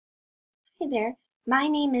Hey there, my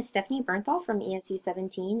name is Stephanie Bernthal from ESU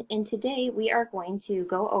 17, and today we are going to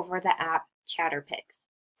go over the app Chatterpix.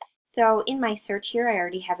 So in my search here, I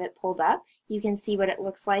already have it pulled up. You can see what it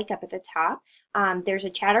looks like up at the top. There's a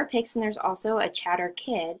Chatterpix and there's also a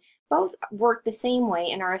ChatterKid. Both work the same way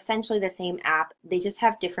and are essentially the same app. They just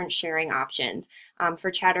have different sharing options.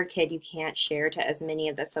 For ChatterKid, you can't share to as many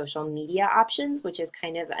of the social media options, which is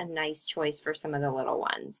kind of a nice choice for some of the little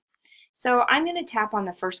ones. So I'm going to tap on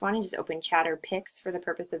the first one and just open Chatterpix for the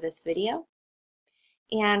purpose of this video.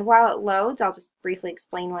 And while it loads, I'll just briefly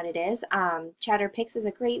explain what it is. Chatterpix is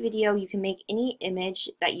a great video. You can make any image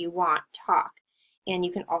that you want talk, and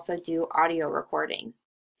you can also do audio recordings.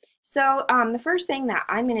 So the first thing that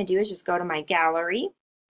I'm going to do is just go to my gallery.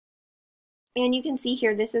 And you can see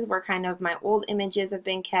here, this is where kind of my old images have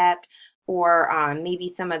been kept, or maybe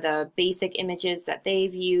some of the basic images that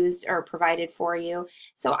they've used or provided for you.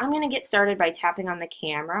 So I'm going to get started by tapping on the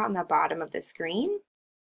camera on the bottom of the screen.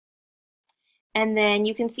 And then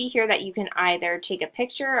you can see here that you can either take a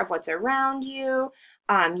picture of what's around you.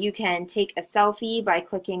 You can take a selfie by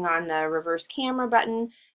clicking on the reverse camera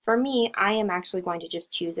button. For me, I am actually going to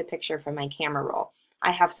just choose a picture from my camera roll.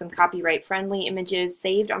 I have some copyright friendly images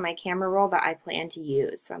saved on my camera roll that I plan to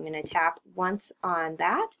use. So I'm going to tap once on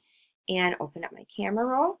that and open up my camera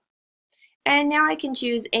roll. And now I can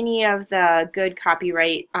choose any of the good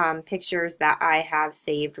copyright pictures that I have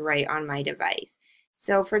saved right on my device.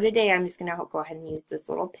 So for today, I'm just going to go ahead and use this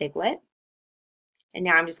little piglet. And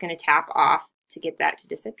now I'm just going to tap off to get that to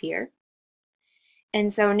disappear.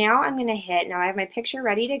 And so now I'm going to hit, now I have my picture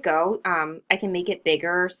ready to go. I can make it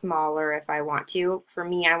bigger or smaller if I want to. For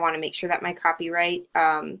me, I want to make sure that my copyright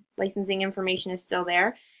licensing information is still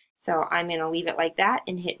there. So I'm going to leave it like that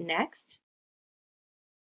and hit next.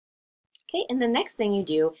 Okay, and the next thing you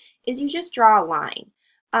do is you just draw a line.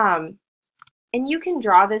 And you can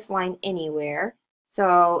draw this line anywhere.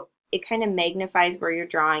 So it kind of magnifies where you're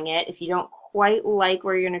drawing it. If you don't quite like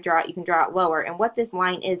where you're going to draw it, you can draw it lower. And what this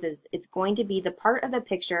line is it's going to be the part of the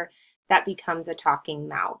picture that becomes a talking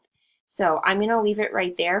mouth. So I'm going to leave it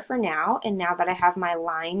right there for now. And now that I have my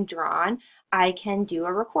line drawn, I can do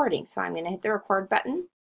a recording. So I'm going to hit the record button.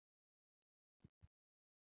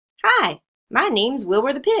 Hi, my name's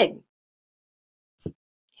Wilbur the Pig.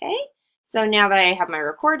 Okay, so now that I have my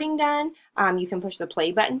recording done, you can push the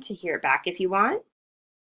play button to hear it back if you want.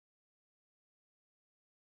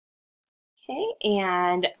 Okay,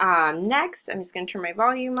 and next I'm just going to turn my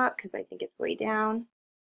volume up because I think it's way down.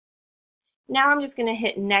 Now I'm just going to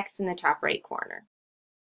hit next in the top right corner.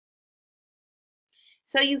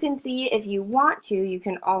 So you can see if you want to, you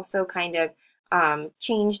can also kind of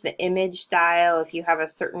change the image style if you have a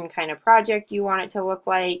certain kind of project you want it to look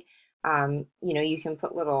like. You can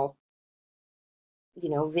put little,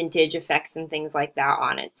 vintage effects and things like that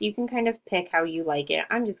on it. So you can kind of pick how you like it.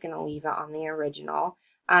 I'm just going to leave it on the original.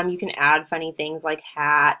 You can add funny things like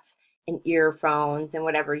hats and earphones and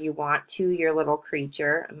whatever you want to your little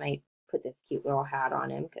creature. I might put this cute little hat on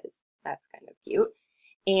him because that's kind of cute.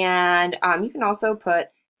 And you can also put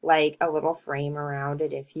like a little frame around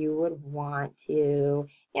it if you would want to.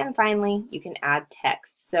 And finally, you can add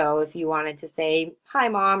text. So if you wanted to say, "Hi,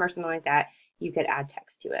 Mom," or something like that, you could add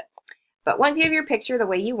text to it. But once you have your picture the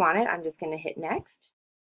way you want it, I'm just going to hit next.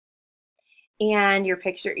 And your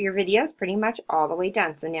video is pretty much all the way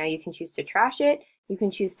done. So now you can choose to trash it, you can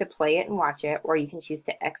choose to play it and watch it, or you can choose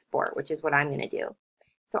to export, which is what I'm going to do.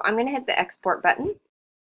 So I'm going to hit the export button.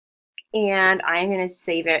 And I'm going to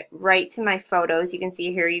save it right to my photos. You can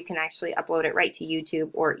see here you can actually upload it right to YouTube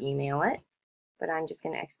or email it. But I'm just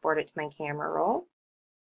going to export it to my camera roll.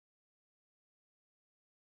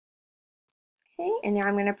 Okay, and now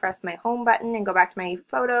I'm going to press my home button and go back to my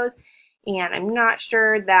photos. And I'm not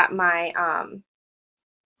sure that my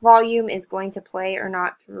volume is going to play or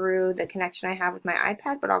not through the connection I have with my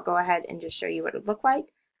iPad, but I'll go ahead and just show you what it would look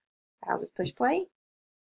like. I'll just push play.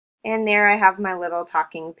 And there I have my little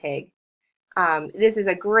talking pig. This is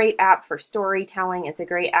a great app for storytelling. It's a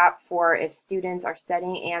great app for if students are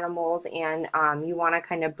studying animals and you want to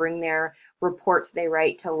kind of bring their reports they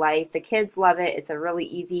write to life. The kids love it. It's a really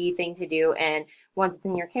easy thing to do. And once it's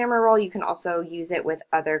in your camera roll, you can also use it with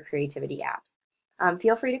other creativity apps.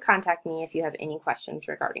 Feel free to contact me if you have any questions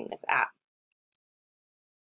regarding this app.